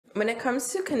When it comes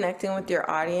to connecting with your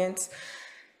audience,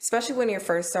 especially when you're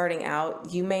first starting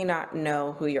out, you may not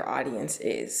know who your audience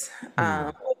is. Hmm.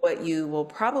 What you will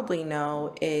probably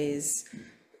know is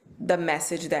the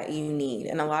message that you need.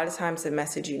 And a lot of times, the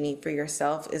message you need for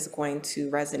yourself is going to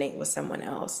resonate with someone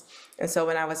else. And so,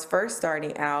 when I was first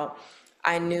starting out,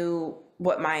 I knew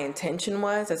what my intention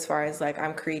was as far as like,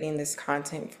 I'm creating this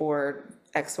content for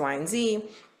X, Y, and Z.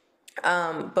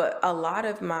 But a lot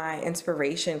of my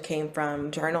inspiration came from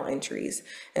journal entries.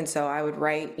 And so I would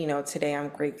write, today I'm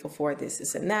grateful for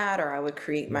this, and that, or I would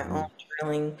create my own Hmm.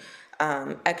 journaling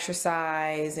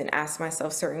exercise and ask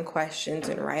myself certain questions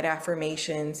and write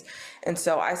affirmations. And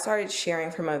so I started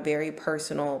sharing from a very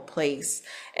personal place,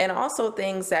 and also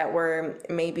things that were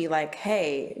maybe like,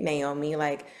 hey, Naomi,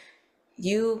 like,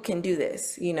 you can do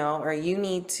this, or you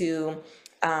need to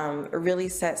really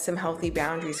set some healthy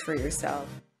boundaries for yourself.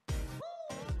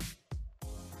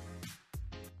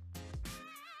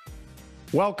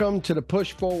 Welcome to the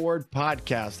Push Forward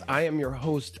podcast. I am your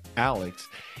host, Alex.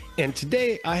 And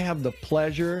today I have the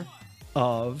pleasure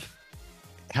of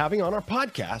having on our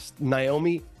podcast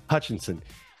Naomi Hutchinson.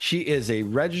 She is a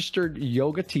registered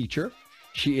yoga teacher.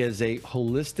 She is a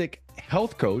holistic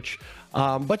health coach,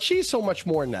 but she's so much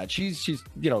more than that. She's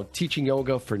teaching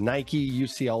yoga for Nike,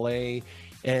 UCLA,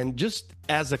 and just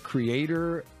as a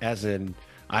creator,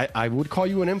 I would call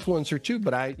you an influencer too,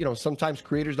 but sometimes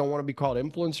creators don't want to be called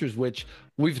influencers, which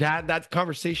we've had that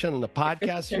conversation on the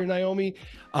podcast here, Naomi.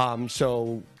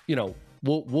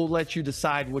 We'll let you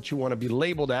decide what you want to be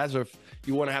labeled as, or if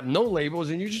you want to have no labels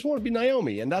and you just want to be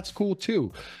Naomi, and that's cool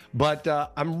too. But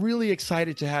I'm really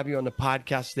excited to have you on the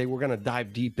podcast today. We're going to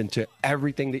dive deep into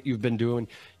everything that you've been doing.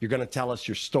 You're going to tell us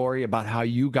your story about how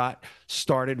you got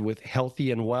started with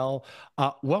Healthy and Well.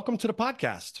 Welcome to the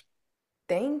podcast.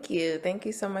 Thank you. Thank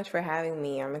you so much for having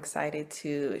me. I'm excited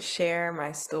to share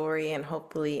my story and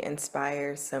hopefully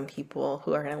inspire some people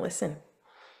who are going to listen.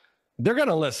 They're going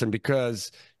to listen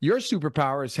because your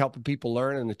superpower is helping people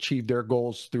learn and achieve their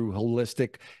goals through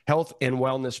holistic health and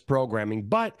wellness programming.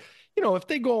 But, if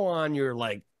they go on your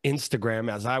like Instagram,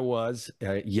 as I was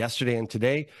yesterday and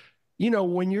today,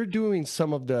 when you're doing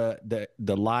some of the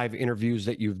live interviews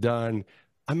that you've done,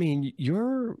 I mean,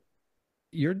 you're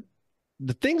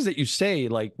the things that you say,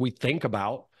 like we think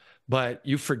about, but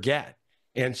you forget.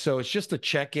 And so it's just a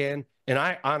check in. And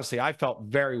I honestly, I felt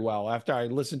very well after I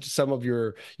listened to some of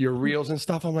your reels and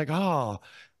stuff. I'm like, oh,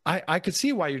 I could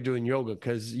see why you're doing yoga,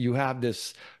 because you have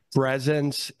this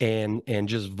presence and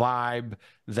just vibe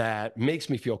that makes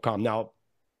me feel calm. Now,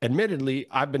 admittedly,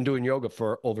 I've been doing yoga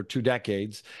for over 2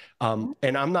 decades, and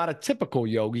I'm not a typical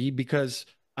yogi because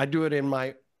I do it in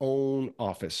my own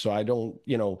office, so I don't,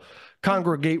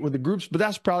 congregate with the groups. But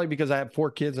that's probably because I have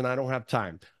 4 kids and I don't have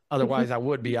time. Otherwise, I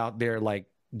would be out there like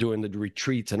doing the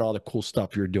retreats and all the cool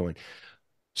stuff you're doing.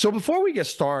 So before we get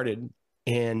started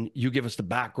and you give us the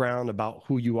background about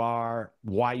who you are,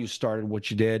 why you started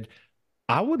what you did,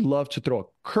 I would love to throw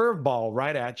a curveball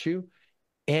right at you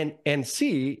and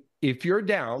see if you're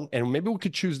down, and maybe we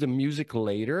could choose the music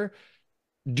later.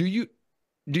 Do you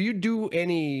do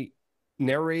any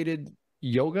narrated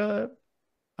yoga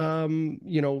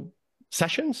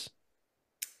sessions?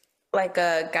 Like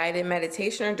a guided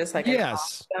meditation or just like an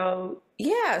Yes. audio?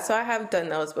 Yeah, so I have done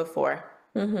those before.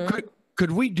 Could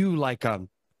could we do like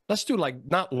let's do like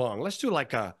not long. Let's do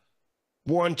like a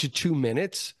 1 to 2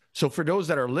 minutes. So for those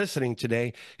that are listening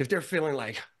today, if they're feeling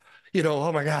like,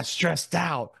 oh my God, stressed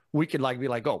out, we could like be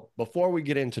like, oh, before we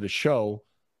get into the show,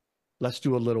 let's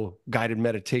do a little guided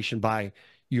meditation by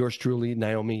yours truly,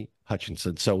 Naomi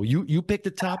Hutchinson. So you pick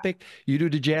the topic, you do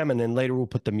the jam, and then later we'll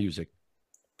put the music.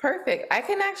 Perfect. I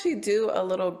can actually do a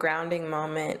little grounding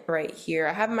moment right here.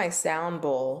 I have my sound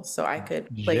bowl, so I could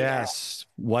play that. Yes,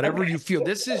 whatever Okay. you feel.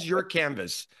 This is your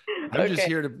canvas. I'm just Okay.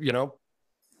 here to,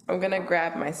 I'm gonna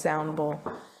grab my sound bowl.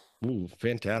 ooh,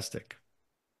 fantastic.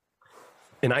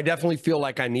 And I definitely feel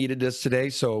like I needed this today.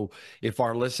 So if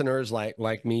our listeners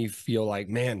like me feel like,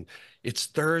 man, it's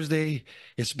Thursday,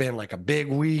 it's been like a big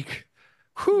week.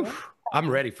 Whew, Yeah. I'm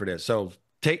ready for this. So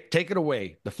take it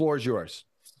away. The floor is yours.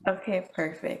 Okay,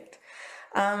 perfect.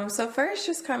 So first,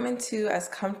 just come into as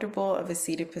comfortable of a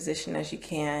seated position as you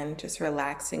can, just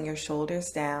relaxing your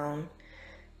shoulders down,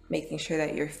 making sure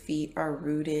that your feet are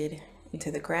rooted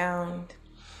into the ground.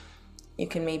 You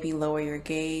can maybe lower your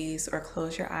gaze or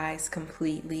close your eyes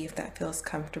completely if that feels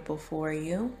comfortable for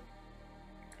you.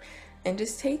 And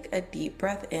just take a deep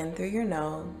breath in through your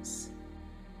nose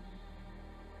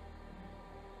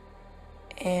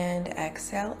and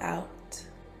exhale out.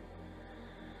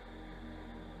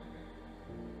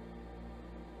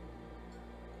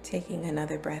 Taking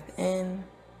another breath in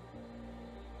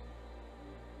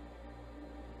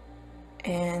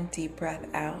And deep breath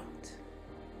out.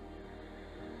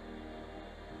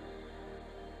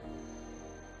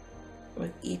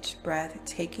 With each breath,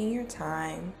 taking your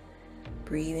time,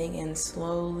 breathing in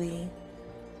slowly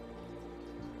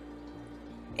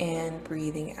and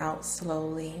breathing out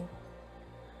slowly.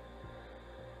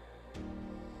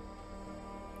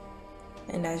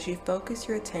 And as you focus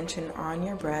your attention on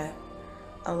your breath,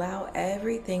 allow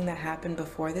everything that happened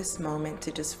before this moment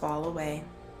to just fall away.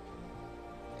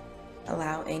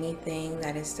 Allow anything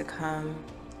that is to come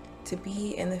to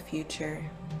be in the future,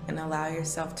 and allow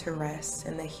yourself to rest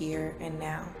in the here and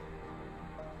now.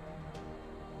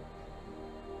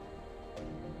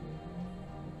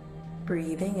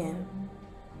 Breathing in.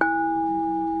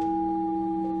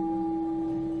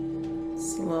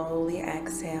 Slowly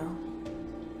exhale.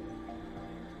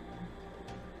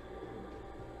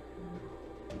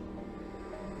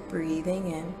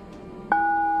 Breathing in.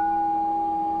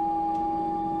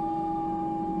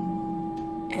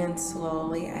 And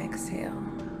slowly exhale.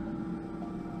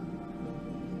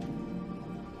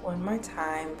 One more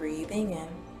time, breathing in.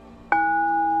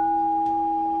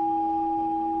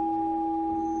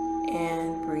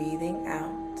 And breathing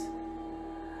out.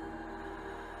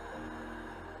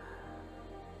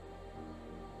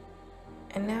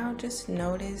 And now just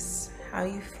notice how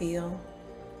you feel.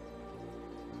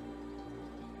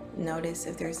 Notice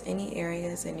if there's any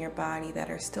areas in your body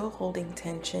that are still holding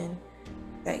tension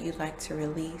that you'd like to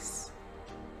release.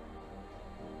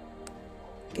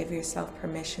 Give yourself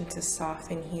permission to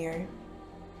soften here,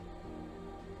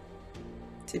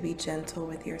 to be gentle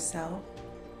with yourself,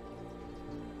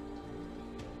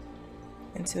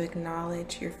 and to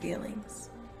acknowledge your feelings.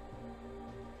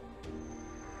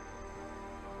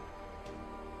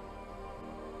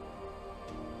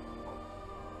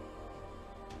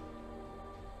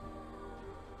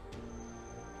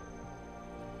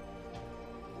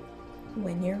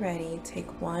 When you're ready,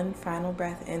 take one final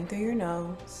breath in through your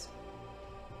nose.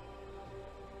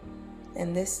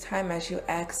 And this time, as you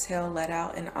exhale, let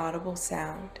out an audible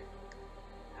sound.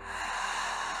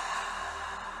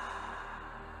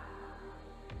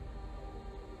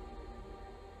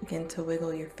 Begin to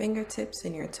wiggle your fingertips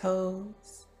and your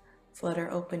toes, flutter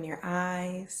open your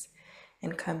eyes,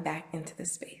 and come back into the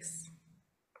space.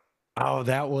 Oh,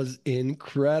 that was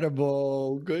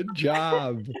incredible. Good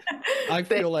job. I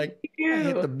feel like I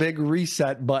hit the big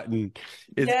reset button.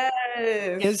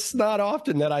 It's not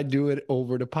often that I do it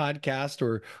over the podcast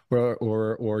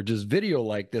or just video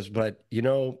like this, but you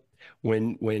know,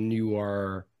 when you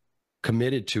are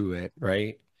committed to it,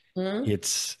 right? Mm-hmm.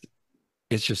 It's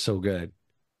just so good.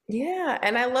 Yeah,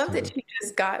 and I love So that you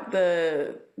just got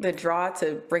the draw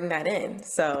to bring that in.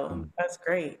 So that's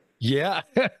great. yeah,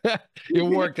 it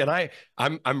worked. And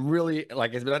I'm really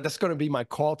like, that's going to be my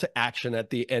call to action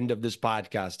at the end of this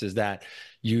podcast is that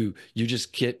you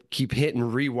just keep hitting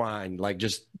rewind, like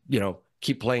just,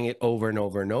 keep playing it over and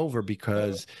over and over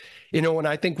because, and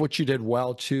I think what you did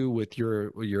well too with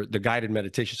the guided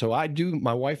meditation. So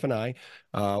my wife and I,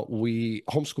 we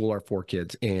homeschool our 4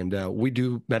 kids and we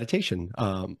do meditation.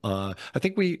 I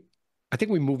think we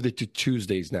moved it to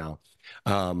Tuesdays now.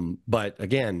 But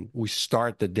again, we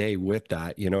start the day with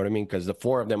that, you know what I mean? Because the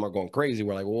 4 of them are going crazy.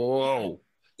 We're like, whoa,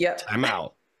 Yep. time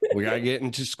out. We got to get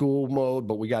into school mode,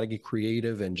 but we got to get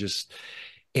creative and just,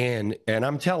 and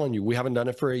I'm telling you, we haven't done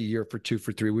it for a year, for 2,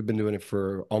 for 3. We've been doing it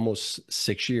for almost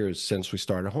 6 years since we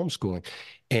started homeschooling.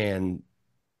 And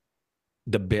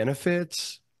the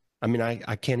benefits, I mean,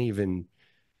 I can't even,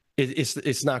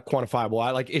 it's not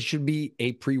quantifiable. It should be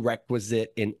a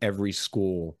prerequisite in every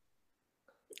school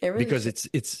It really because should.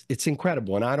 it's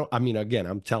incredible. And again,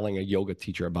 I'm telling a yoga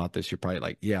teacher about this. You're probably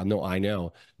like, yeah, no, I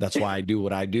know. That's why I do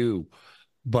what I do.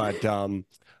 But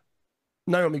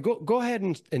Naomi, go ahead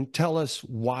and tell us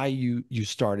why you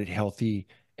started Healthy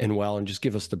and Well, and just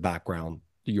give us the background,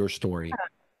 your story.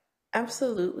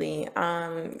 Absolutely.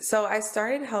 So I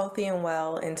started Healthy and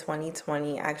Well in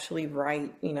 2020, actually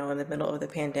right, in the middle of the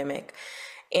pandemic.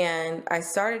 And I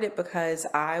started it because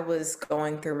I was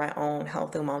going through my own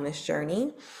health and wellness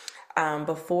journey.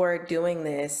 Before doing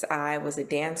this, I was a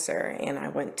dancer and I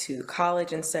went to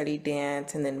college and studied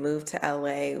dance and then moved to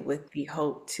LA with the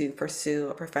hope to pursue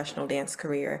a professional dance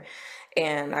career.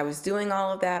 And I was doing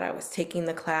all of that. I was taking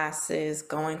the classes,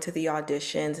 going to the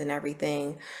auditions and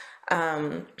everything.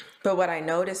 But what I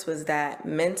noticed was that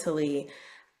mentally,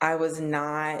 I was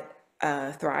not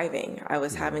thriving. I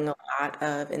was having a lot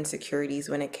of insecurities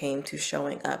when it came to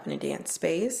showing up in a dance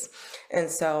space. And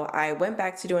so I went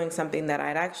back to doing something that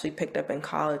I'd actually picked up in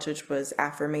college, which was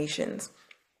affirmations.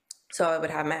 So I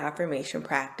would have my affirmation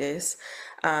practice.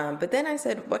 But then I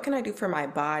said, what can I do for my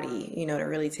body, to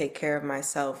really take care of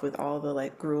myself with all the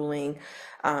like grueling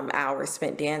hours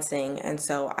spent dancing. And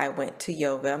so I went to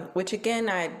yoga, which again,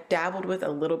 I dabbled with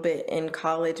a little bit in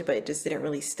college, but it just didn't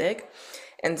really stick.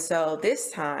 And so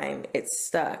this time it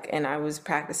stuck, and I was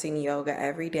practicing yoga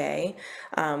every day,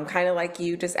 kind of like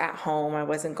you, just at home. I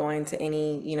wasn't going to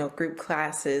any, group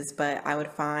classes, but I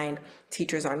would find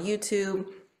teachers on YouTube,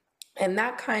 and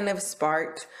that kind of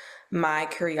sparked my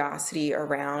curiosity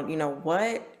around,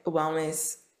 what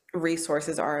wellness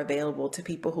resources are available to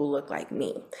people who look like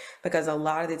me. Because a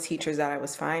lot of the teachers that I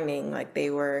was finding, like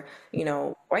they were,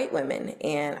 white women.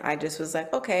 And I just was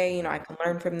like, okay, I can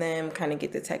learn from them, kind of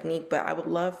get the technique, but I would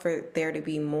love for there to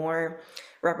be more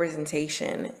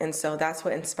representation. And so that's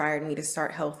what inspired me to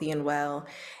start Healthy and Well.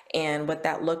 And what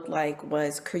that looked like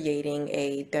was creating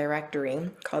a directory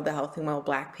called the Healthy and Well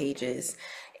Black Pages.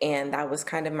 And that was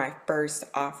kind of my first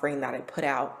offering that I put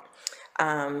out.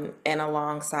 And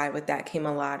alongside with that came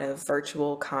a lot of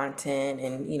virtual content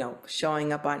and,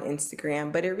 showing up on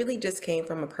Instagram. But it really just came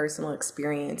from a personal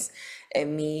experience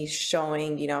and me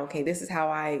showing, okay, this is how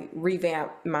I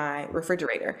revamp my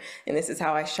refrigerator, and this is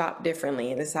how I shop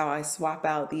differently, and this is how I swap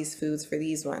out these foods for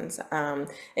these ones. And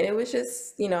it was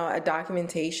just, a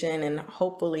documentation and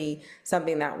hopefully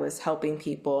something that was helping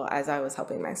people as I was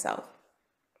helping myself.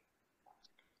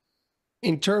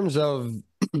 In terms of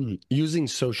using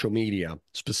social media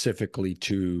specifically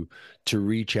to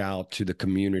reach out to the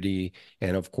community,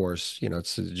 and of course,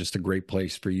 it's just a great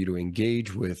place for you to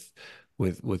engage with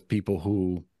people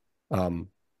who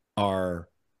are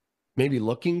maybe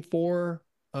looking for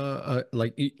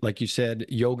like you said,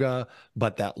 yoga,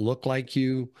 but that look like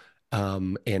you,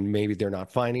 and maybe they're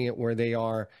not finding it where they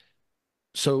are.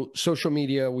 So social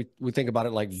media, we think about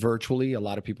it like virtually. A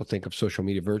lot of people think of social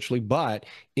media virtually, but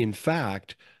in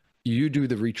fact, you do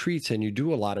the retreats and you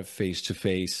do a lot of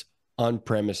face-to-face on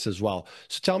premise as well.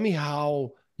 So tell me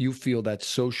how you feel that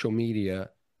social media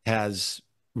has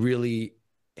really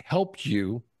helped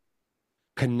you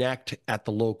connect at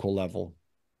the local level.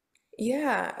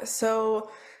 Yeah,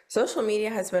 so social media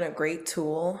has been a great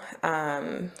tool.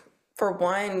 For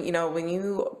one, when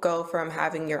you go from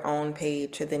having your own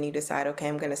page to then you decide, okay,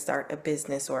 I'm going to start a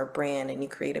business or a brand, and you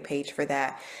create a page for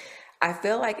that. I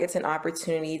feel like it's an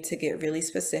opportunity to get really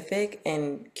specific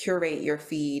and curate your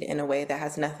feed in a way that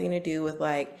has nothing to do with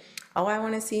like, oh, I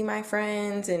want to see my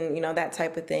friends and, that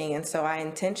type of thing. And so I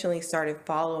intentionally started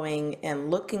following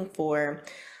and looking for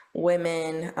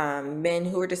women, men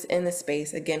who were just in the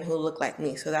space, again, who look like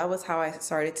me. So that was how I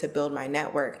started to build my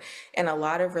network. And a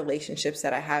lot of relationships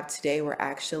that I have today were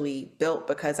actually built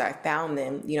because I found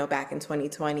them, back in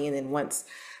 2020. And then once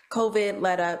COVID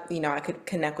let up, I could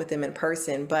connect with them in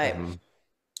person. But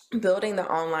Mm-hmm. building the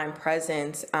online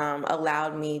presence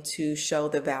allowed me to show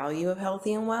the value of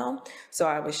Healthy and Well. So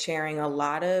I was sharing a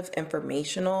lot of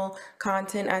informational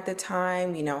content at the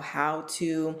time, how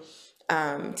to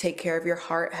take care of your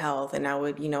heart health. And I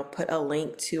would, put a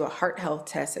link to a heart health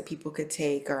test that people could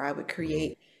take, or I would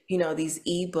create, these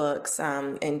ebooks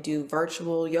and do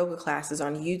virtual yoga classes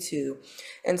on YouTube.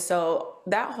 And so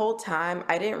that whole time,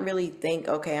 I didn't really think,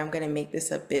 okay, I'm going to make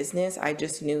this a business. I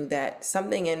just knew that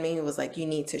something in me was like, you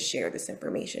need to share this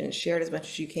information, share it as much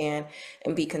as you can,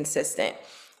 and be consistent.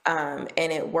 And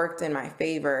it worked in my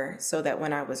favor, so that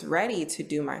when I was ready to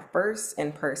do my first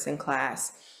in-person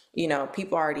class,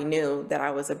 people already knew that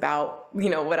I was about,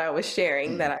 what I was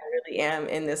sharing, that I really am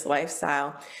in this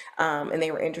lifestyle. And they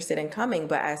were interested in coming.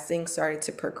 But as things started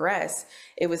to progress,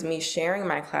 it was me sharing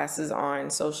my classes on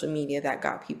social media that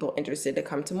got people interested to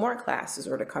come to more classes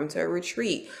or to come to a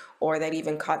retreat, or that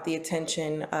even caught the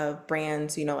attention of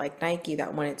brands, like Nike,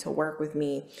 that wanted to work with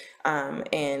me.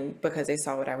 And because they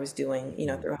saw what I was doing,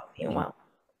 through Healthy and Well.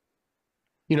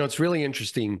 It's really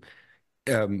interesting.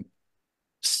 Um,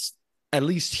 at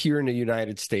least here in the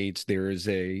United States, there is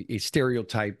a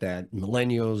stereotype that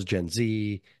millennials, Gen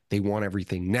Z, they want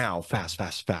everything now, fast,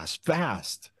 fast, fast,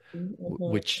 fast, Mhm.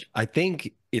 which I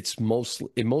think it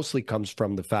mostly comes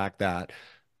from the fact that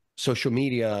social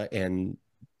media and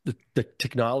the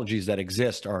technologies that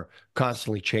exist are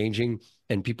constantly changing,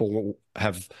 and people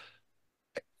have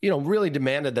really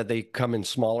demanded that they come in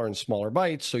smaller and smaller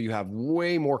bites. So you have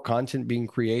way more content being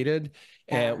created,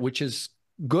 Yeah. which is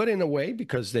good in a way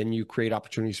because then you create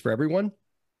opportunities for everyone.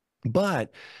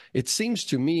 But it seems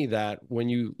to me that when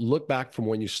you look back from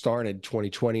when you started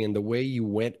 2020 and the way you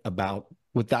went about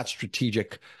with that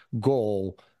strategic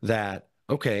goal that,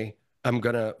 okay, I'm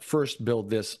going to first build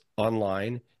this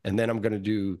online, and then I'm going to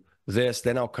do this,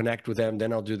 then I'll connect with them,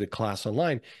 then I'll do the class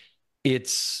online.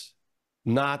 It's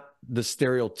not the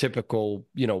stereotypical,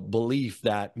 belief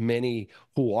that many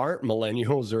who aren't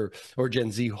millennials or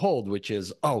Gen Z hold, which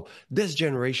is, oh, this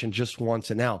generation just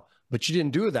wants it now. But you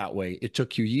didn't do it that way. It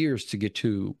took you years to get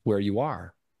to where you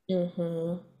are.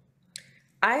 Hmm.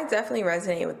 I definitely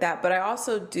resonate with that, but I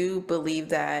also do believe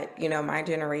that, my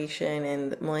generation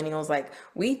and millennials, like,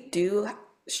 we do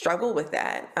struggle with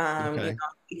that. Okay.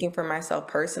 Speaking for myself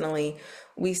personally,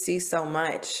 we see so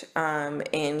much,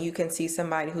 and you can see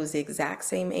somebody who's the exact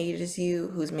same age as you,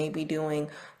 who's maybe doing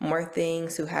more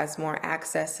things, who has more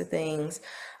access to things,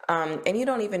 and you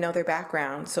don't even know their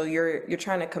background. So you're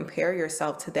trying to compare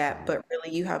yourself to that, but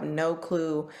really you have no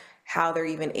clue how they're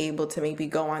even able to maybe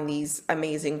go on these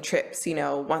amazing trips,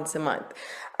 once a month,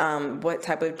 what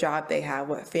type of job they have,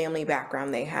 what family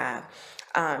background they have.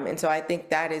 And so I think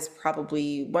that is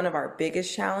probably one of our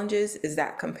biggest challenges, is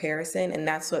that comparison. And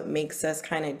that's what makes us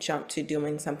kind of jump to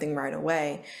doing something right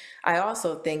away. I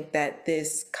also think that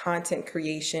this content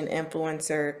creation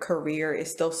influencer career is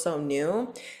still so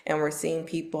new, and we're seeing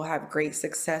people have great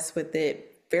success with it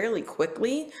fairly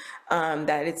quickly,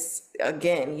 that it's,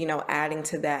 again, adding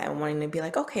to that and wanting to be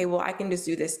like, okay, well, I can just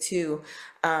do this too.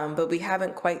 But we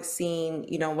haven't quite seen,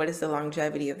 what does the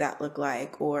longevity of that look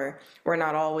like? Or we're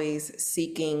not always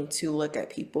seeking to look at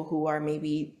people who are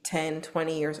maybe 10,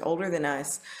 20 years older than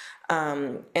us,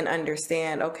 and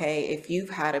understand, okay, if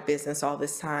you've had a business all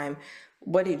this time,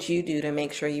 what did you do to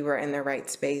make sure you were in the right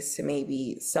space to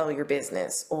maybe sell your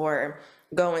business or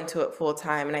go into it full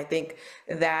time? And I think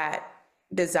that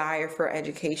desire for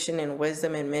education and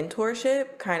wisdom and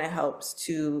mentorship kind of helps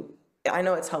to, I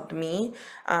know it's helped me,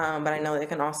 but I know it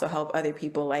can also help other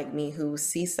people like me who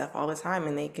see stuff all the time,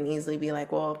 and they can easily be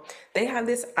like, well, they have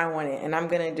this, I want it, and I'm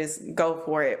gonna just go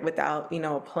for it without,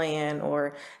 a plan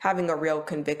or having a real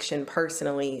conviction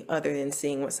personally, other than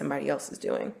seeing what somebody else is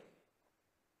doing.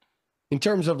 In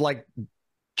terms of like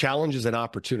challenges and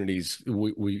opportunities,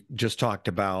 we just talked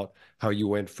about how you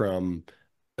went from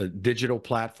a digital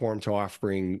platform to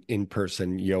offering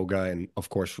in-person yoga. And of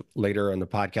course, later on the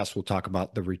podcast, we'll talk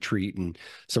about the retreat and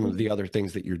some of the other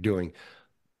things that you're doing.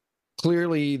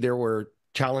 Clearly, there were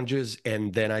challenges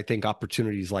and then I think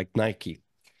opportunities like Nike.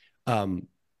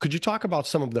 Could you talk about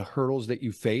some of the hurdles that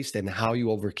you faced and how you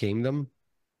overcame them?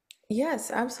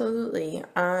 Yes, absolutely.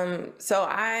 So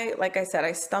like I said,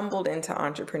 I stumbled into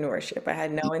entrepreneurship. I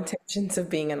had no intentions of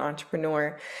being an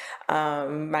entrepreneur.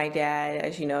 My dad,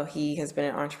 as you know, he has been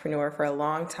an entrepreneur for a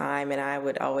long time, and I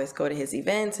would always go to his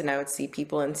events and I would see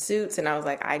people in suits, and I was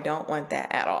like, I don't want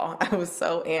that at all. I was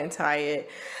so anti it.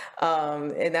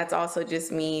 And that's also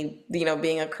just me,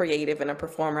 being a creative and a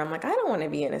performer. I'm like, I don't want to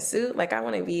be in a suit. Like, I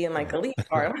want to be in like a lead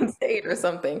card on stage or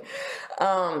something.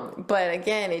 But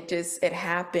again, it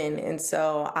happened. And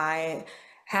so I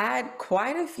had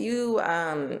quite a few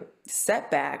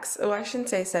setbacks. Oh, I shouldn't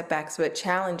say setbacks, but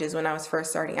challenges when I was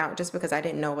first starting out, just because I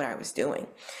didn't know what I was doing.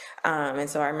 And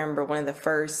so I remember one of the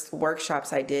first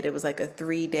workshops I did, it was like a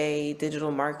 3-day digital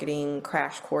marketing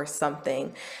crash course,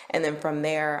 something. And then from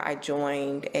there, I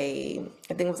joined I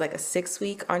think it was like a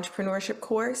 6-week entrepreneurship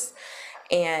course.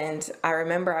 And I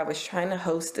remember I was trying to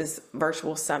host this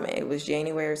virtual summit. It was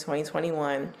January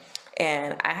 2021.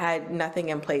 And I had nothing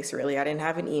in place really. I didn't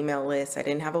have an email list. I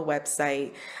didn't have a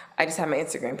website. I just had my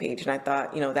Instagram page. And I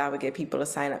thought, that would get people to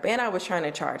sign up. And I was trying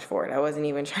to charge for it. I wasn't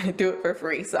even trying to do it for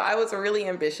free. So I was really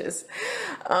ambitious.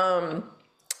 And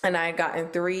I had gotten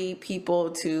 3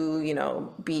 people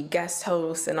to, be guest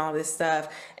hosts and all this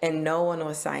stuff, and no one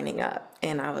was signing up.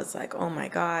 And I was like, oh my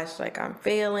gosh, like I'm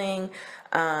failing.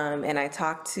 And I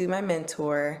talked to my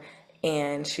mentor,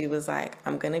 and she was like,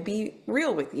 I'm going to be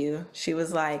real with you. She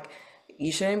was like,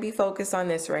 you shouldn't be focused on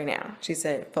this right now. She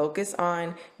said, focus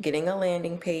on getting a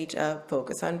landing page up,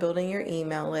 focus on building your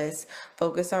email list,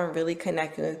 focus on really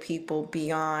connecting with people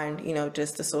beyond,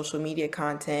 just the social media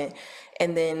content.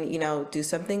 And then, do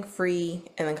something free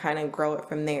and then kind of grow it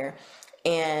from there.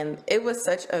 And it was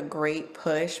such a great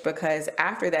push, because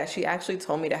after that, she actually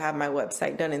told me to have my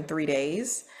website done in 3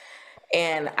 days.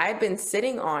 And I'd been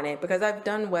sitting on it because I've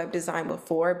done web design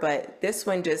before, but this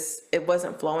one it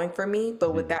wasn't flowing for me.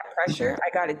 But with that pressure,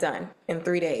 I got it done in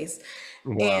 3 days.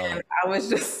 Wow. And I was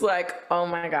just like, oh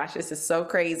my gosh, this is so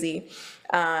crazy.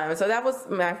 So that was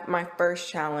my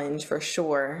first challenge for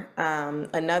sure.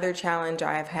 Another challenge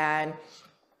I've had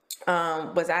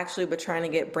was actually with trying to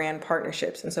get brand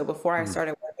partnerships. And so before I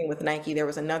started working with Nike, there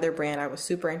was another brand I was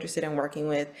super interested in working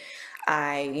with.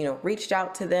 I, reached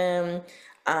out to them.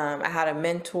 I had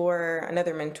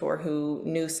another mentor who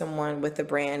knew someone with the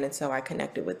brand. And so I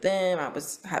connected with them. I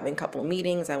was having a couple of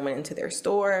meetings. I went into their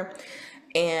store.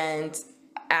 And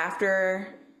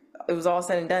after it was all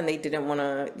said and done, they didn't want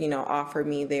to, offer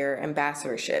me their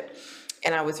ambassadorship.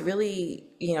 And I was really,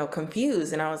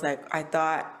 confused. And I was like, I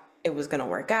thought it was going to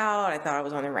work out. I thought I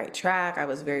was on the right track. I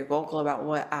was very vocal about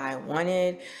what I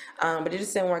wanted, but it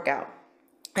just didn't work out.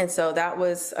 And so that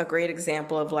was a great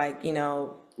example of like,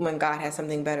 when God has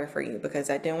something better for you, because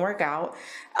that didn't work out.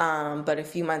 But a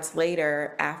few months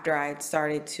later, after I had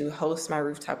started to host my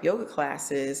rooftop yoga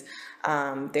classes,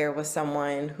 there was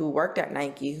someone who worked at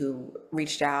Nike who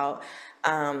reached out.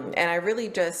 And I really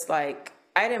just like,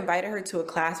 I had invited her to a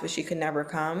class, but she could never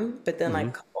come. But then like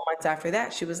a couple months after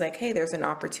that, she was like, hey, there's an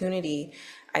opportunity.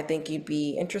 I think you'd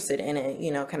be interested in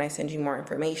it. Can I send you more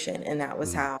information? And that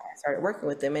was how I started working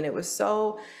with them. And it was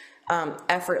so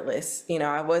effortless.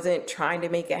 I wasn't trying to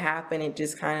make it happen. It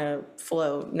just kind of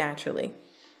flowed naturally.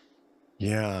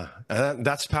 Yeah,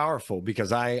 that's powerful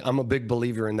because I'm a big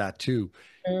believer in that too.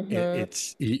 Hmm.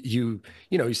 It's you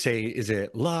say, is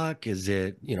it luck? Is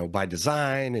it, by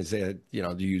design? Is it, do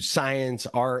you use science,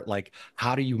 art? Like,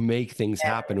 how do you make things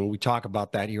happen? And we talk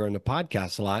about that here on the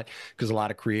podcast a lot because a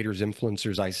lot of creators,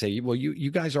 influencers, I say, well,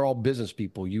 you guys are all business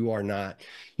people. You are not,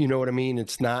 you know what I mean?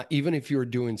 It's not, even if you're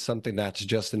doing something that's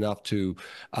just enough to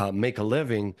make a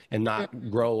living and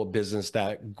not grow a business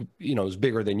that, is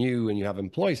bigger than you and you have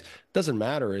employees, doesn't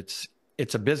matter. It's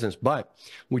a business. But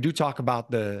we do talk about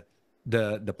the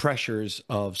pressures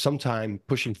of sometime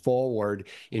pushing forward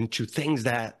into things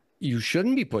that you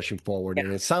shouldn't be pushing forward.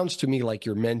 And it sounds to me like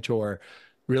your mentor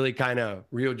really kind of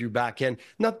reeled you back in.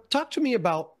 Now, talk to me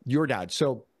about your dad.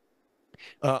 So,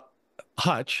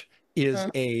 Hutch is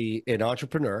an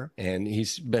entrepreneur, and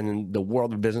he's been in the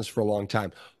world of business for a long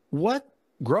time. What,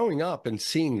 growing up and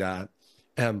seeing that,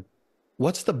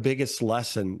 what's the biggest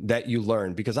lesson that you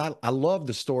learned? Because I love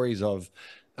the stories of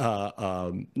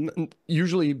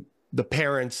usually the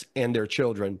parents and their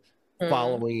children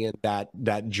following in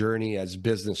that journey as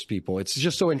business people. It's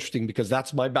just so interesting because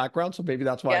that's my background. So maybe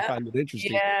that's why I Yeah. find it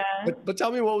interesting. Yeah. But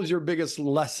tell me, what was your biggest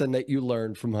lesson that you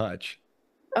learned from Hutch?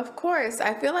 Of course,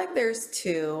 I feel like there's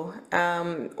two.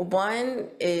 One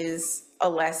is a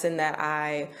lesson that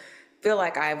I feel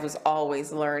like I was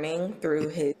always learning through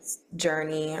his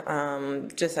journey,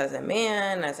 just as a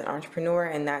man, as an entrepreneur,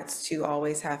 and that's to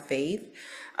always have faith.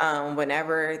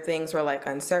 Whenever things were like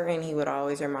uncertain, he would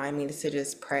always remind me to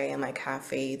just pray and like have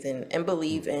faith and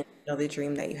believe in the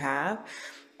dream that you have.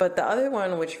 But the other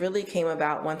one, which really came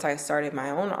about once I started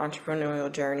my own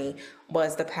entrepreneurial journey,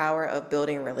 was the power of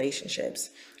building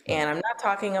relationships. And I'm not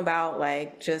talking about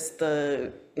like just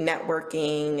the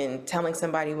networking and telling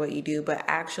somebody what you do, but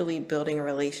actually building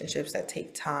relationships that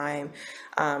take time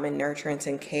and nurturance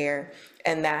and care.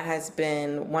 And that has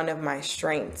been one of my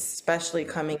strengths, especially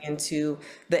coming into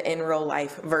the in real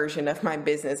life version of my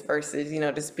business versus,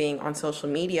 just being on social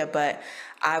media. But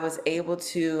I was able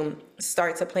to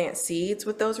start to plant seeds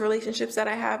with those relationships that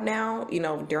I have now,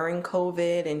 during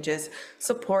COVID, and just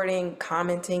supporting,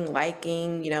 commenting,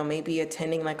 liking, maybe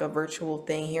attending like a virtual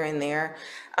thing here and there,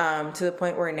 to the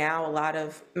point where now a lot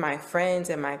of my friends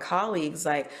and my colleagues,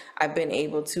 like I've been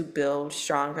able to build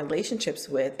strong relationships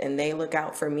with, and they look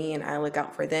out for me and I look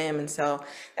out for them. And so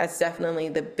that's definitely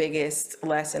the biggest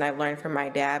lesson I've learned from my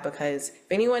dad, because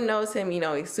if anyone knows him,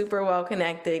 he's super well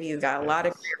connected. He's got a lot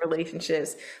of Yes. great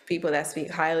relationships, people that speak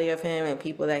highly of him and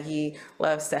people that he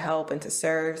loves to help and to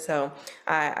serve. So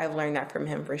I've learned that from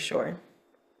him for sure.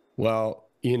 Well,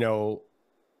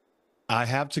 I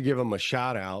have to give him a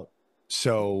shout out.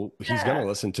 So he's going Yeah, to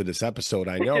listen to this episode,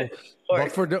 I know. of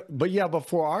But course. but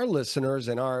for our listeners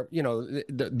and our,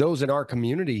 those in our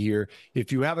community here,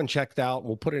 if you haven't checked out,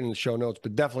 we'll put it in the show notes,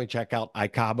 but definitely check out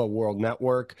ICABA World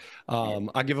Network.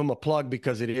 I give him a plug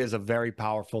because it is a very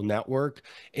powerful network.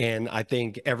 And I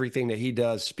think everything that he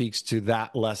does speaks to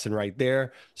that lesson right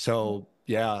there. So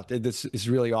yeah, this is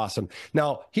really awesome.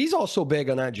 Now, he's also big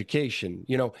on education,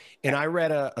 and I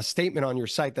read a statement on your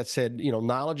site that said,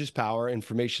 knowledge is power,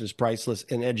 information is priceless,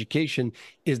 and education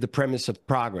is the premise of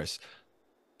progress.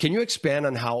 Can you expand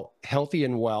on how Healthy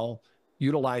and Well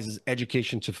utilizes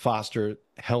education to foster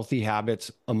healthy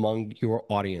habits among your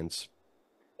audience?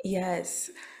 Yes.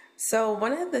 So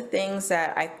one of the things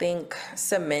that I think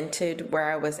cemented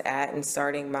where I was at and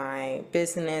starting my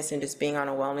business and just being on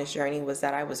a wellness journey was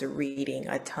that I was reading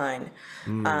a ton.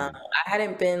 Mm, I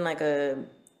hadn't been like a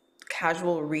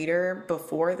casual reader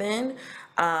before then,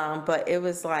 but it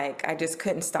was like I just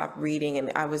couldn't stop reading,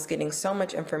 and I was getting so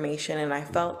much information, and I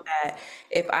felt that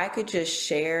if I could just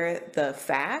share the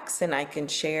facts and I can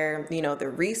share, the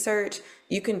research,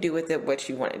 you can do with it what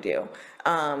you want to do.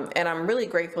 And I'm really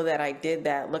grateful that I did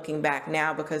that looking back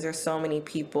now, because there's so many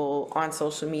people on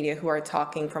social media who are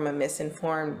talking from a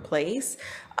misinformed place.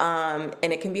 And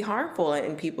it can be harmful,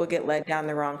 and people get led down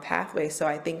the wrong pathway. So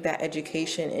I think that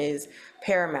education is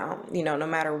paramount, no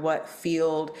matter what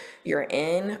field you're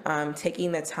in,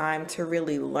 taking the time to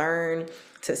really learn,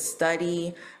 to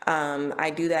study.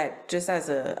 I do that just as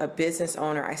a business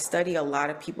owner. I study a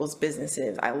lot of people's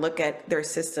businesses. I look at their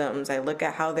systems. I look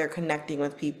at how they're connecting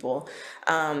with people.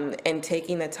 And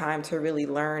taking the time to really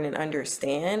learn and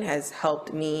understand has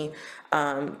helped me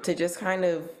to just kind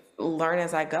of learn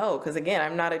as I go. Because again,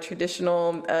 I'm not a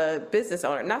traditional business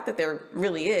owner. Not that there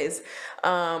really is,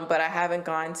 but I haven't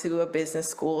gone to a business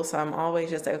school. So I'm always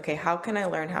just like, okay, how can I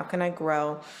learn? How can I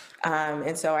grow?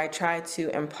 And so I try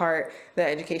to impart the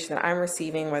education that I'm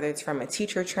receiving, whether it's from a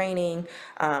teacher training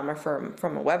or from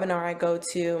a webinar I go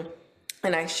to,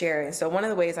 and I share it. And so one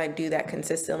of the ways I do that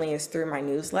consistently is through my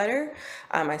newsletter.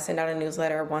 I send out a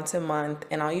newsletter once a month,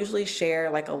 and I'll usually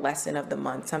share like a lesson of the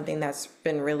month, something that's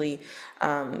been really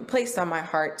placed on my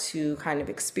heart to kind of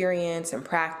experience and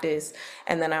practice.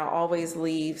 And then I'll always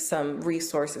leave some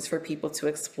resources for people to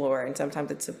explore. And sometimes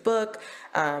it's a book,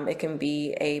 it can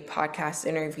be a podcast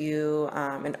interview,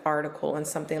 an article, and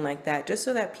something like that, just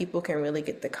so that people can really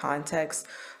get the context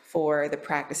for the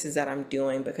practices that I'm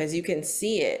doing, because you can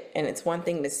see it, and it's one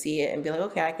thing to see it and be like,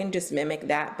 okay, I can just mimic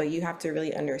that, but you have to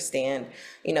really understand,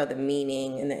 the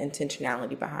meaning and the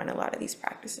intentionality behind a lot of these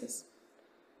practices.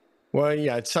 Well,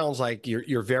 yeah, it sounds like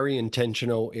you're very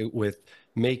intentional with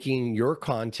making your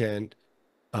content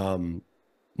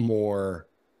more.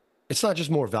 It's not just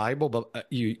more valuable, but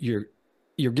you're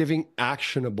giving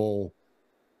actionable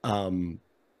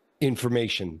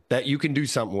information that you can do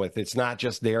something with. It's not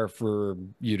just there for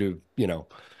you to,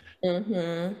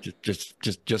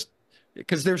 just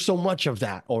because there's so much of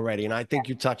that already. And I think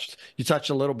you touched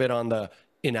a little bit on the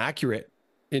inaccurate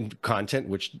in content,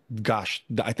 which, gosh,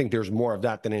 I think there's more of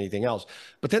that than anything else.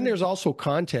 But then there's also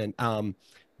content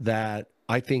that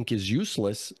I think is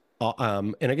useless.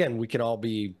 And again, we can all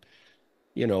be,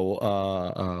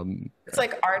 It's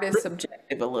like art is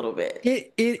subjective a little bit.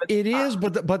 it is,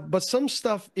 but some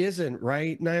stuff isn't,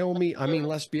 right, Naomi? I mean,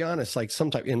 let's be honest. Like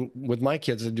sometimes, and with my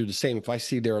kids, I do the same. If I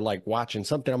see they're like watching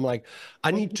something, I'm like,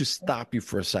 I need to stop you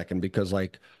for a second, because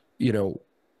like,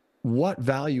 what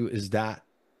value is that?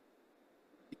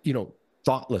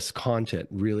 Thoughtless content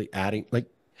really adding, like,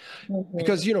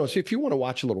 because so if you want to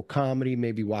watch a little comedy,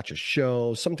 maybe watch a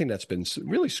show, something that's been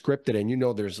really scripted,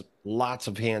 and there's lots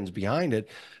of hands behind it,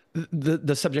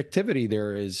 the subjectivity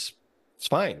there is, it's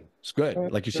fine, it's good,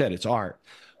 like you said, it's art.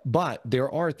 But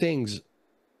there are things,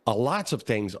 lots of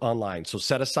things online, so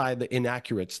set aside the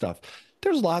inaccurate stuff.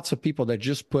 There's lots of people that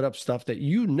just put up stuff that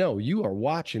you are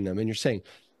watching them and you're saying,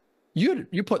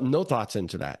 you put no thoughts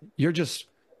into that, you're just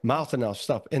mouthing off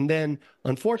stuff. And then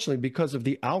unfortunately, because of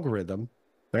the algorithm,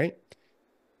 right,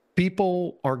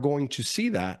 people are going to see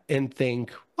that and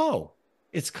think, oh,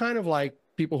 it's kind of like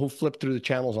people who flip through the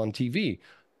channels on TV.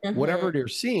 Whatever they're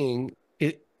seeing,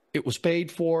 it was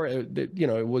paid for,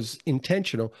 it was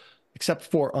intentional. Except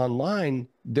for online,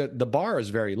 the bar is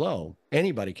very low.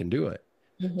 Anybody can do it.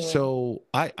 So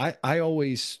I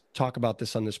always talk about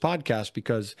this on this podcast,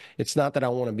 because it's not that I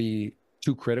want to be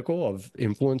too critical of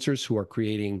influencers who are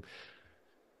creating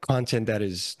content that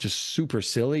is just super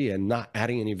silly and not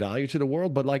adding any value to the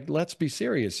world. But like, let's be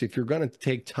serious. If you're going to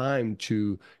take time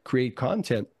to create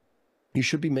content, you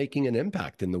should be making an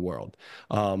impact in the world.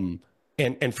 And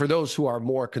for those who are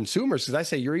more consumers, because I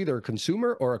say you're either a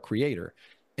consumer or a creator.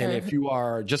 And if you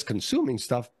are just consuming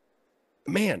stuff,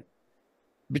 man,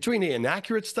 between the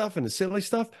inaccurate stuff and the silly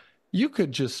stuff, you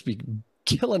could just be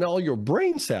killing all your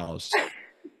brain cells.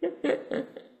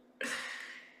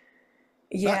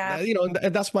 Yeah.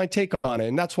 And that's my take on it.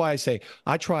 And that's why I say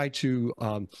I try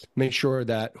to make sure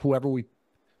that whoever we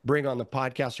bring on the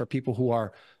podcast are people who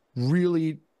are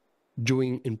really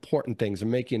doing important things and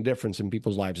making a difference in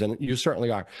people's lives. And you certainly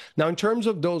are. Now, in terms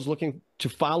of those looking to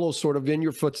follow sort of in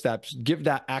your footsteps, give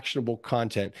that actionable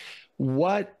content,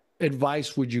 what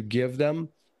advice would you give them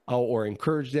or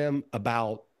encourage them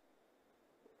about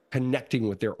connecting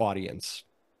with their audience?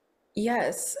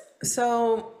 Yes.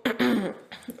 So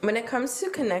when it comes to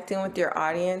connecting with your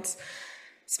audience,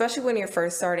 especially when you're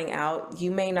first starting out,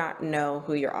 you may not know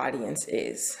who your audience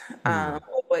is.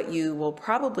 What you will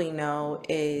probably know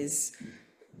is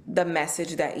the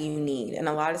message that you need. And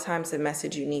a lot of times the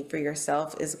message you need for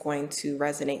yourself is going to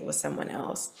resonate with someone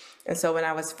else. And so when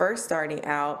I was first starting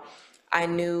out, I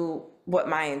knew what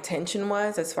my intention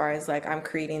was, as far as like, I'm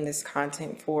creating this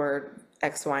content for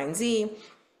X, Y, and Z.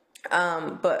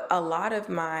 But a lot of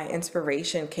my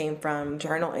inspiration came from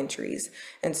journal entries.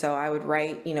 And so I would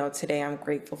write, today I'm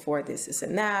grateful for this,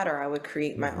 and that, or I would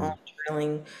create my own Mhm.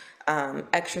 journaling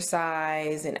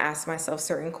exercise and ask myself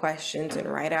certain questions and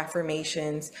write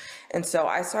affirmations. And so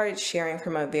I started sharing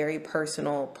from a very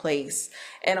personal place,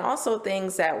 and also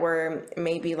things that were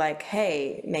maybe like,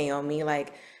 hey, Naomi,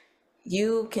 like,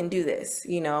 you can do this,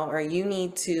 or you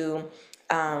need to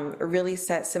really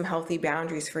set some healthy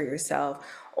boundaries for yourself.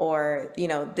 Or,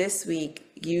 this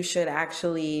week you should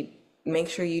actually make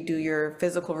sure you do your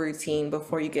physical routine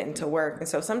before you get into work. And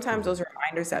so sometimes those Mhm.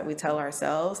 reminders that we tell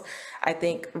ourselves, I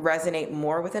think, resonate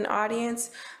more with an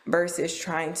audience versus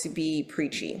trying to be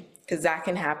preachy, because that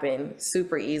can happen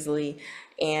super easily,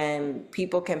 and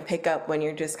people can pick up when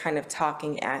you're just kind of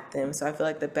talking at them. So I feel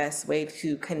like the best way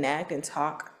to connect and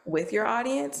talk with your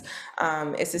audience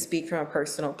is to speak from a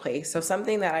personal place. So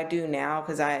something that I do now,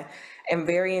 because I am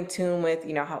very in tune with,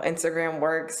 how Instagram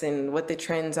works and what the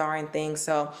trends are and things.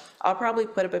 So I'll probably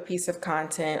put up a piece of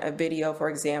content, a video, for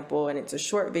example, and it's a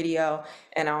short video,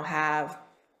 and I'll have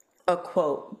a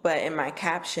quote, but in my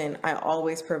caption, I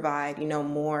always provide,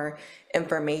 more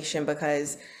information,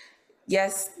 because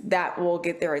yes, that will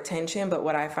get their attention, but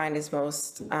what I find is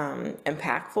most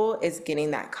impactful is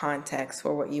getting that context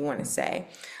for what you want to say.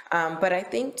 But I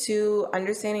think too,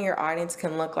 understanding your audience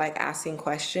can look like asking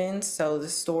questions. So the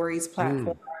stories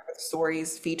platform, Mm.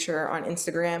 stories feature on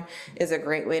Instagram is a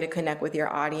great way to connect with your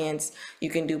audience. You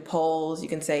can do polls. You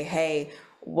can say, hey,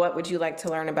 what would you like to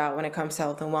learn about when it comes to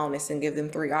health and wellness, and give them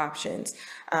three options.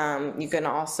 You can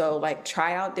also like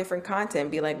try out different content,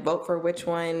 be like, vote for which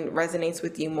one resonates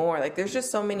with you more. Like, there's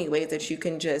just so many ways that you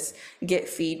can just get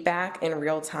feedback in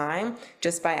real time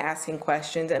just by asking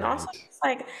questions. And also Right. just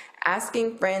like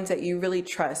asking friends that you really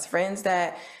trust, friends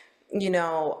that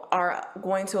are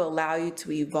going to allow you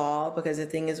to evolve. Because the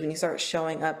thing is, when you start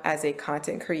showing up as a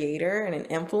content creator and an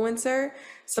influencer,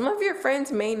 some of your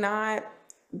friends may not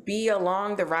be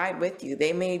along the ride with you.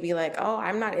 They may be like, oh,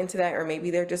 I'm not into that. Or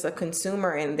maybe they're just a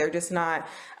consumer and they're just not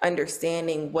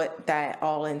understanding what that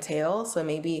all entails. So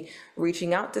maybe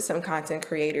reaching out to some content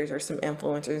creators or some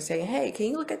influencers and saying, hey, can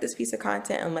you look at this piece of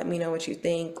content and let me know what you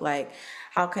think? Like,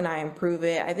 how can I improve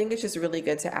it? I think it's just really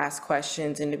good to ask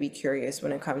questions and to be curious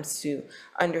when it comes to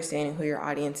understanding who your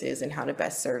audience is and how to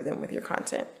best serve them with your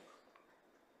content.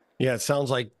 Yeah, it sounds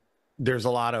like there's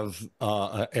a lot of,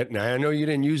 and I know you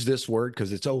didn't use this word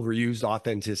because it's overused,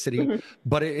 authenticity,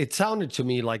 but it sounded to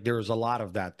me like there was a lot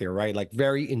of that there, right? Like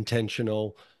very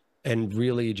intentional and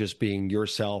really just being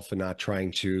yourself and not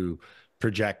trying to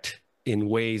project in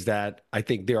ways that I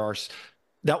think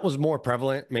that was more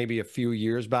prevalent maybe a few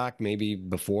years back, maybe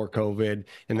before COVID.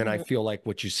 And then I Mhm. feel like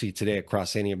what you see today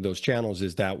across any of those channels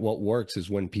is that what works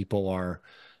is when people are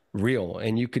real,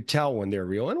 and you could tell when they're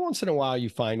real. And once in a while you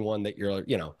find one that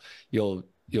you'll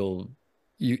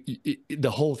the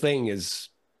whole thing is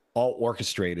all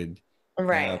orchestrated.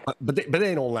 Right. But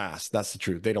they don't last. That's the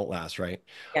truth. They don't last, right?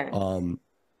 Yes. um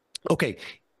okay,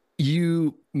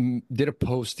 you did a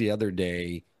post the other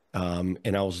day,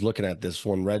 and I was looking at this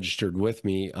one registered with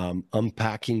me,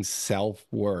 unpacking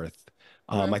self-worth.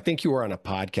 I think you were on a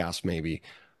podcast maybe.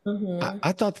 Mm-hmm.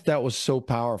 I thought that was so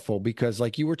powerful because,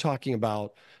 like, you were talking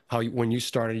about how when you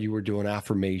started, you were doing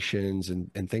affirmations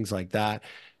and things like that,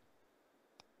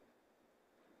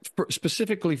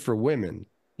 specifically for women.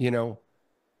 You know,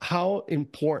 how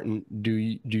important do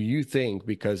you think,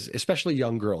 because especially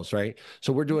young girls, right?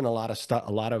 So we're doing a lot of stuff,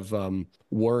 a lot of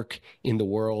work in the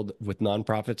world with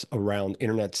nonprofits around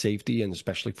internet safety, and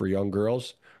especially for young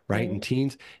girls, right, and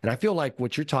teens. And I feel like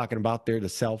what you're talking about there, the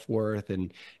self-worth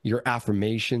and your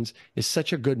affirmations, is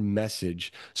such a good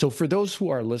message. So for those who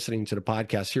are listening to the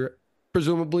podcast here,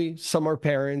 presumably some are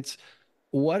parents,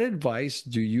 what advice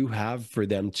do you have for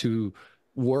them to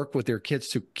work with their kids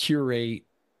to curate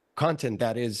content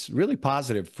that is really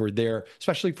positive for their,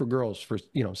 especially for girls, for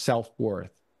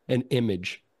self-worth and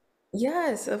image?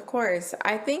 Yes, of course.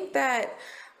 I think that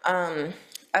um,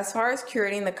 as far as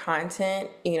curating the content,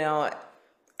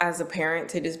 as a parent,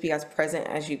 to just be as present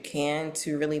as you can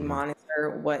to really Mhm.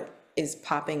 monitor what is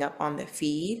popping up on the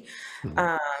feed,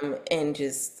 Mhm. and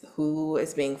just who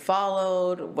is being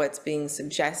followed, what's being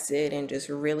suggested, and just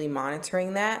really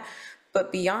monitoring that.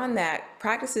 But beyond that,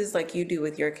 practices like you do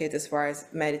with your kids as far as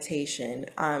meditation,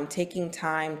 taking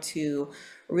time to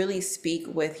really speak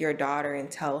with your daughter and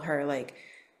tell her, like,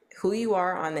 who you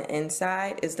are on the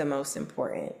inside is the most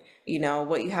important.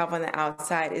 What you have on the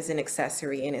outside is an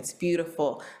accessory and it's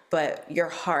beautiful, but your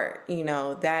heart,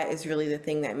 that is really the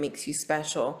thing that makes you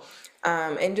special.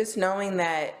 And just knowing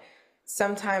that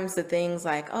sometimes the things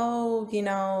like, oh,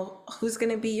 who's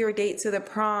going to be your date to the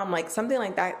prom, like something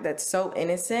like that that's so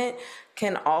innocent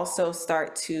can also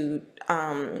start to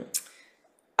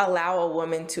allow a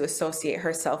woman to associate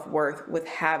her self-worth with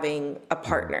having a Mhm.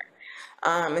 partner.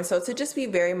 And so to just be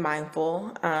very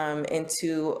mindful, and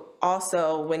to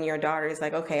also, when your daughter is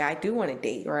like, okay, I do want to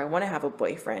date or I want to have a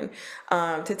boyfriend,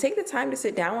 to take the time to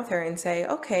sit down with her and say,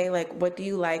 okay, like, what do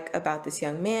you like about this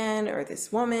young man or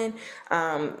this woman?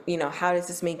 How does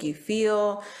this make you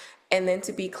feel? And then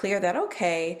to be clear that,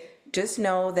 okay, just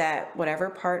know that whatever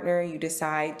partner you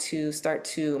decide to start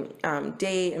to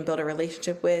date and build a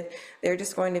relationship with, they're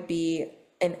just going to be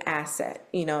an asset.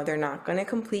 They're not going to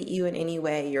complete you in any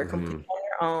way. You're complete Mhm. on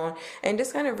your own. And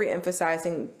just kind of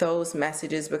re-emphasizing those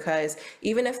messages, because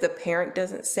even if the parent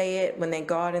doesn't say it, when they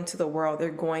go out into the world, they're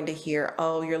going to hear,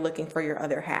 oh, you're looking for your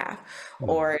other half. Mhm.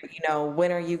 Or,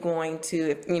 when are you going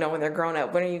to, when they're grown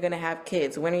up, when are you going to have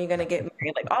kids? When are you going to get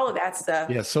married? Like all of that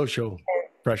stuff. Yeah, social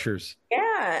pressures.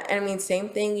 Yeah, and I mean, same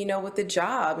thing, with the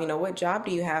job, what job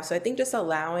do you have? So I think just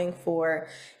allowing for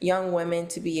young women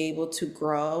to be able to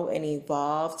grow and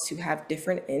evolve, to have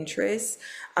different interests,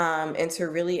 and to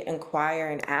really inquire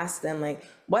and ask them, like,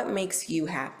 what makes you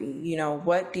happy?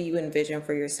 What do you envision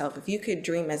for yourself? If you could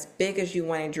dream as big as you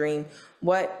want to dream,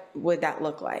 what would that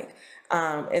look like?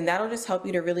 And that'll just help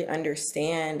you to really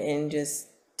understand and just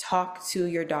talk to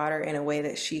your daughter in a way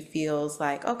that she feels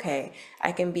like, okay,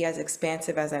 I can be as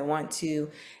expansive as I want to,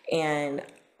 and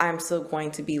I'm still going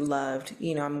to be loved.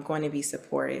 I'm going to be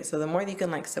supported. So the more that you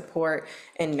can like support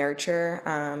and nurture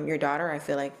your daughter, I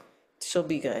feel like she'll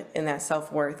be good, and that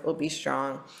self-worth will be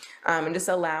strong. And just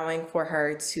allowing for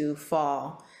her to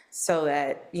fall so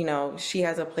that she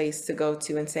has a place to go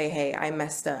to and say, hey, I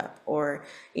messed up, or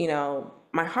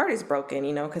my heart is broken,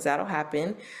 because that'll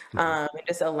happen. Mhm. And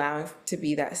just allowing to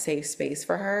be that safe space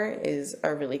for her is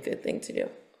a really good thing to do.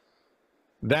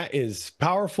 That is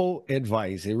powerful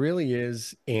advice. It really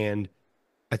is. And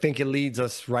I think it leads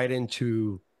us right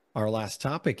into our last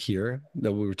topic here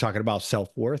that we were talking about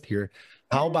self-worth here.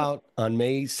 How Yeah. about on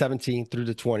May 17th through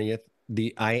the 20th,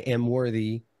 the I Am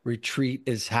Worthy retreat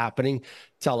is happening.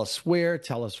 Tell us where,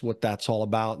 tell us what that's all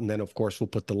about. And then, of course, we'll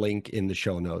put the link in the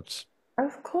show notes.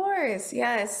 Of course,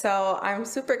 yes. So I'm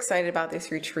super excited about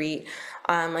this retreat.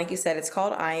 Like you said, it's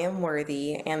called I Am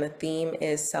Worthy, and the theme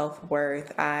is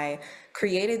self-worth. I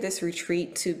created this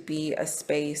retreat to be a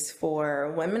space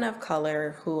for women of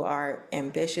color who are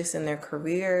ambitious in their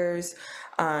careers,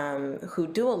 who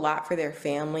do a lot for their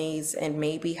families, and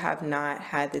maybe have not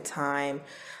had the time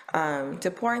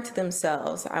to pour into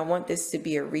themselves. I want this to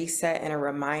be a reset and a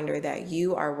reminder that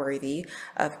you are worthy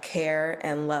of care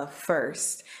and love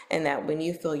first, and that when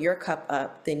you fill your cup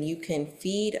up, then you can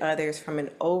feed others from an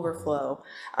overflow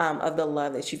of the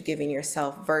love that you've given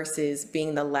yourself, versus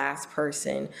being the last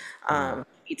person Mhm.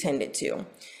 you tended to.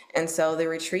 And so the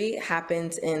retreat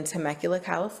happens in Temecula,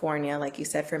 California, like you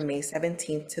said, from May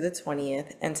 17th to the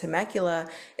 20th. And Temecula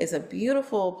is a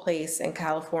beautiful place in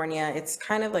California. It's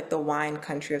kind of like the wine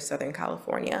country of Southern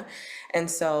California. And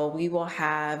so we will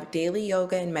have daily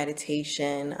yoga and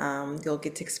meditation. You'll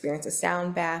get to experience a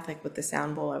sound bath, like with the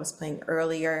sound bowl I was playing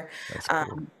earlier. That's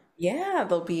cool. Yeah,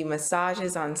 there'll be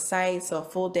massages on site, so a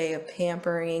full day of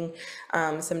pampering,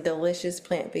 some delicious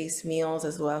plant-based meals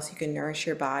as well, so you can nourish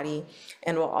your body.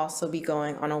 And we'll also be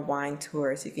going on a wine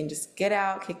tour, so you can just get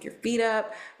out, kick your feet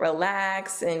up,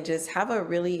 relax, and just have a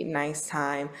really nice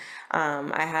time.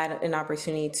 I had an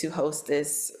opportunity to host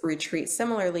this retreat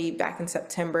similarly back in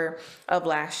September of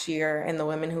last year, and the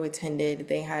women who attended,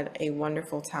 they had a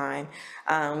wonderful time.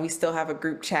 We still have a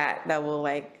group chat that will,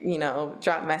 like,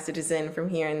 drop messages in from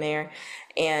here and there.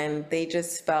 And they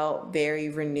just felt very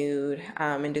renewed,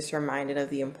 and just reminded of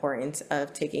the importance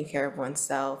of taking care of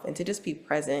oneself and to just be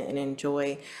present and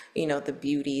enjoy, the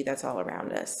beauty that's all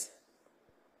around us.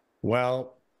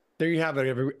 Well, there you have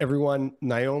it, everyone.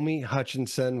 Naomi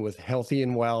Hutchinson with Healthy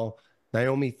and Well.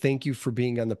 Naomi, thank you for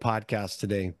being on the podcast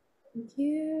today. Thank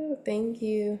you. Thank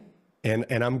you. And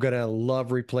I'm gonna love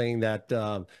replaying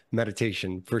that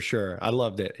meditation for sure. I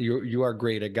loved it. You are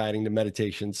great at guiding the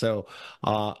meditation. So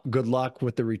good luck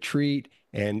with the retreat,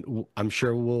 and I'm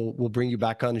sure we'll bring you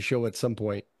back on the show at some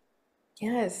point.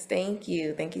 Yes, thank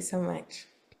you. Thank you so much.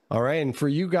 All right. And for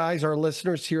you guys, our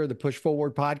listeners here at the Push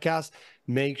Forward podcast,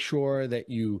 make sure that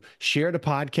you share the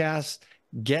podcast,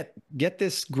 get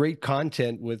this great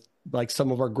content with like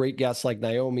some of our great guests like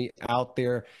Naomi out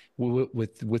there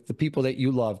with the people that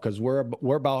you love, because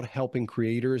we're about helping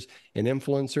creators and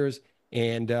influencers.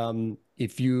 And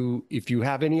if you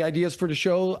have any ideas for the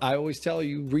show, I always tell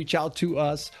you, reach out to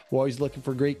us. We're always looking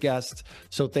for great guests.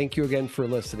 So thank you again for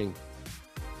listening.